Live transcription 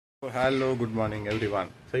Hello, good morning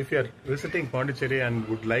everyone. So if you are visiting Pondicherry and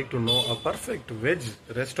would like to know a perfect veg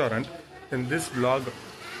restaurant, in this vlog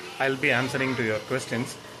I'll be answering to your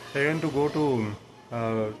questions. We're going to go to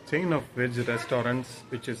a chain of veg restaurants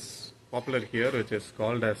which is popular here, which is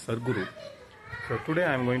called as Sarguru. So today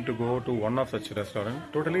I'm going to go to one of such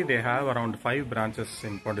restaurants. Totally they have around 5 branches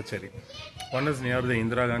in Pondicherry. One is near the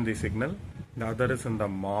Indira Gandhi signal, the other is in the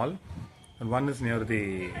mall, and one is near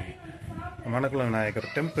the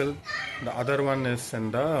Manakulanayakar temple. The other one is in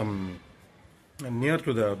the near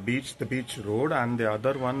to the beach road, and the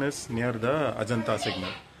other one is near the Ajanta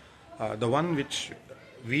signal. The one which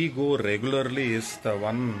we go regularly is the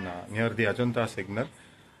one near the Ajanta signal.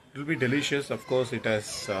 It will be delicious. Of course, it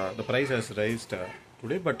has the price has raised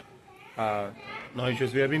today, but no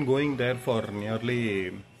issues. We have been going there for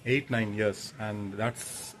nearly 8-9 years, and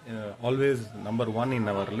that's always number one in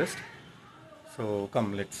our list. So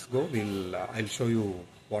come, let's go. I'll show you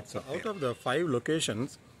what's up. Out of the 5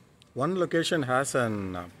 locations, one location has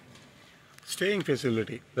an staying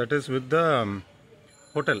facility, that is with the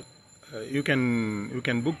hotel. You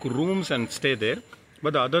can book rooms and stay there,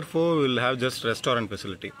 but the other 4 will have just restaurant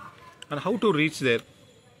facility. And how to reach there?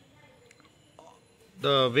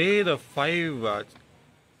 The way the 5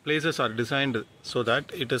 places are designed so that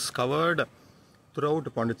it is covered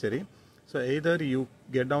throughout Pondicherry. So either you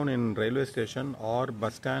get down in railway station or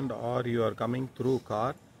bus stand, or you are coming through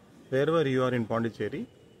car, wherever you are in Pondicherry,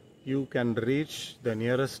 you can reach the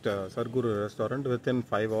nearest Sarguru restaurant within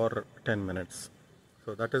 5 or 10 minutes.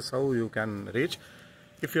 So that is how you can reach.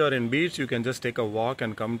 If you are in beach, you can just take a walk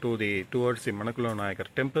and come towards the Manakulanayakar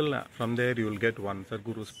temple. From there you will get one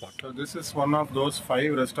Sarguru spot. So this is one of those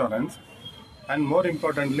 5 restaurants, and more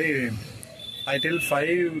importantly, I tell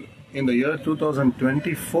 5 in the year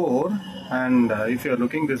 2024, and if you are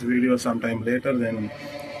looking this video sometime later, then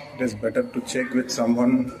it is better to check with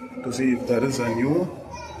someone to see if there is a new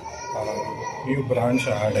branch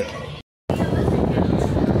added.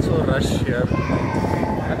 So rush here,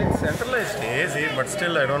 and it's centralized AC, but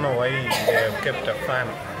still I don't know why they have kept a fan.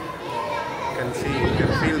 You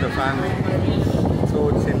can feel the fan. So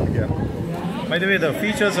chill here. By the way, the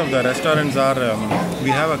features of the restaurants are we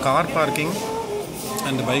have a car parking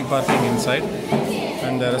and bike parking inside,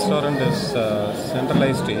 and the restaurant is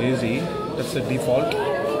centralized AC. That's the default,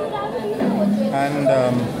 and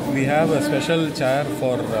we have a special chair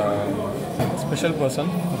for special person.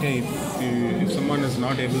 Okay, if someone is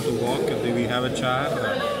not able to walk, we have a chair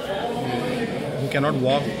who cannot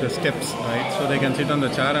walk the steps, right? So they can sit on the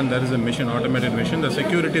chair, and there is a machine, automated machine. The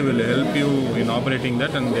security will help you in operating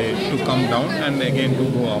that, and to come down and again to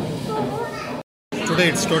go up. Today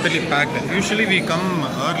it's totally packed. Usually we come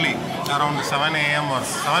early, around 7 a.m. or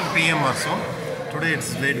 7 p.m. or so. Today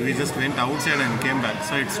it's late. We just went outside and came back.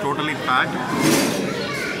 So it's totally packed.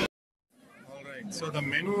 Alright, so the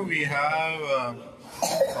menu we have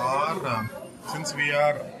since we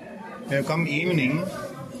have come evening,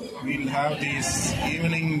 we'll have these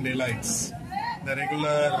evening delights. The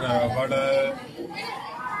regular vada,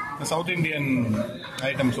 the South Indian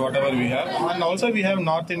items, whatever we have. And also we have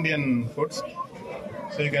North Indian foods.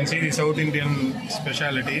 So you can see the South Indian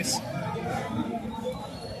specialities.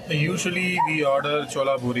 Usually we order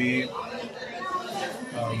chola puri,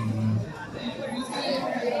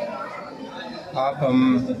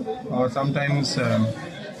 appam, or sometimes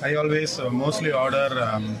I always mostly order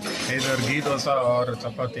either ghee dosa or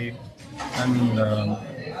chapati, and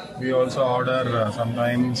we also order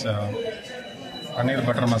sometimes paneer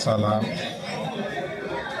butter masala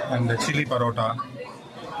and the chili parota.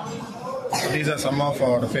 These are some of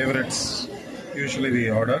our favorites. Usually we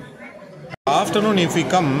order. Afternoon, if we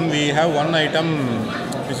come, we have one item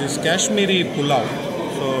which is Kashmiri pulao.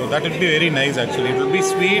 So that will be very nice actually. It will be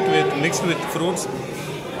sweet mixed with fruits.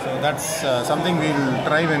 So that's something we will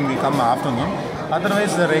try when we come afternoon.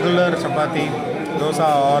 Otherwise, the regular chapati, dosa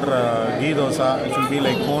or ghee dosa, it will be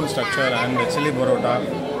like cone structure, and the chili parota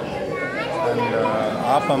and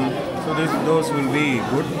appam. So those will be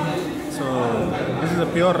good. So this is a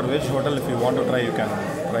pure veg hotel. If you want to try, you can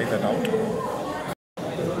try that out.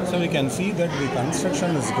 So we can see that the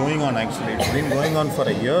construction is going on actually. It's been going on for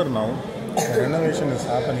a year now. The renovation is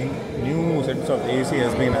happening. New sets of AC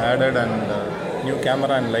has been added, and new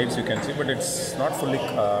camera and lights you can see, but it's not fully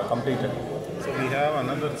completed. So we have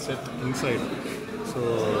another set inside. So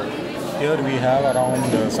here we have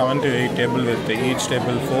around 7 to 8 tables, with each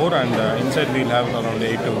table 4, and inside we'll have around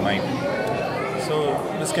 8 to 9. So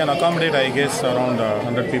this can accommodate, I guess, around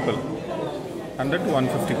 100 people. 100 to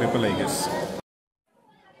 150 people, I guess.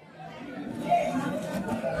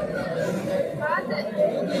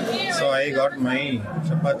 So I got my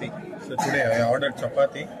chapati. So today I ordered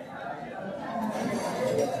chapati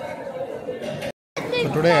So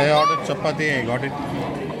today I ordered chapati, I got it.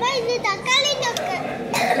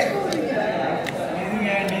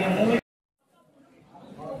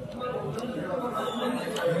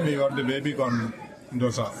 We got the baby corn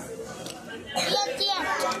dosa.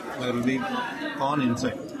 There will be corn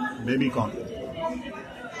inside. Baby corn.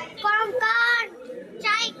 Corn,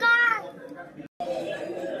 chai corn.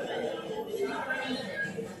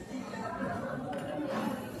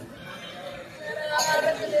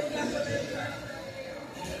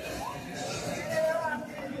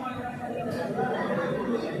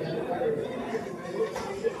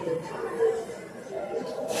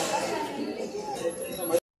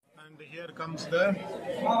 And here comes the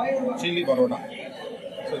chili paroda.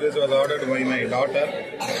 So this was ordered by my daughter.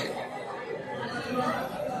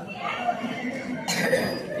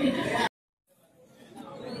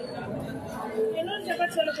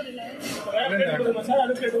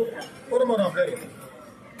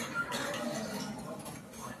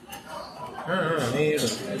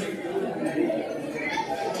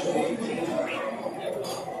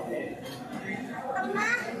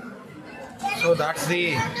 So that's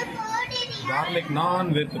the garlic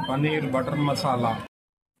naan with paneer butter masala.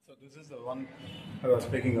 So this is the one I was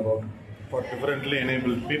speaking about. For differently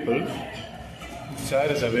enabled people,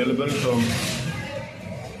 chair is available, so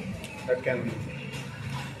that can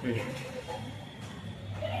be.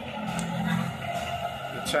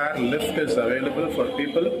 The chair lift is available for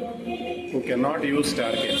people who cannot use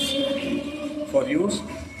staircase. For use,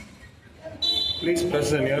 please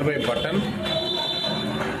press the nearby button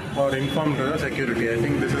or inform to the security. I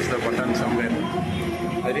think this is the button somewhere.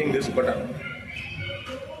 I think this button.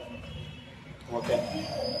 Okay.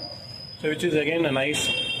 So which is again a nice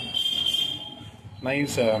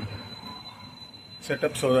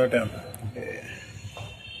setup so that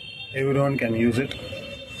everyone can use it.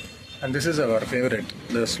 And this is our favorite.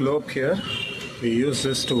 The slope here, we use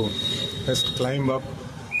this to just climb up.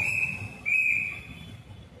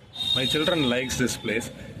 My children likes this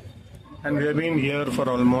place. And we have been here for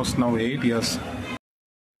almost now 8 years.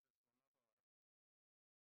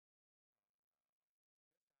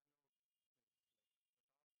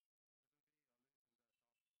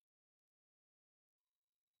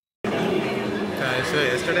 So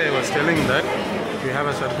yesterday I was telling that we have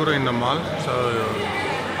a Sadhguru in the mall. So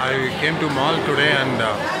I came to mall today and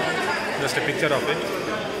just a picture of it.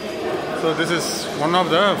 So this is one of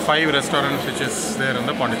the 5 restaurants which is there in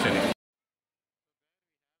the Pondicherry.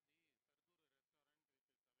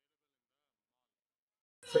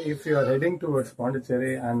 So if you are heading towards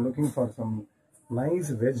Pondicherry and looking for some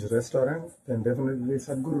nice veg restaurant, then definitely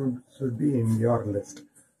Sadhguru should be in your list.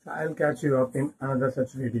 So I'll catch you up in another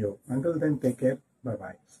such video. Until then, take care. Bye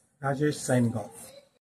bye. Rajesh signing off.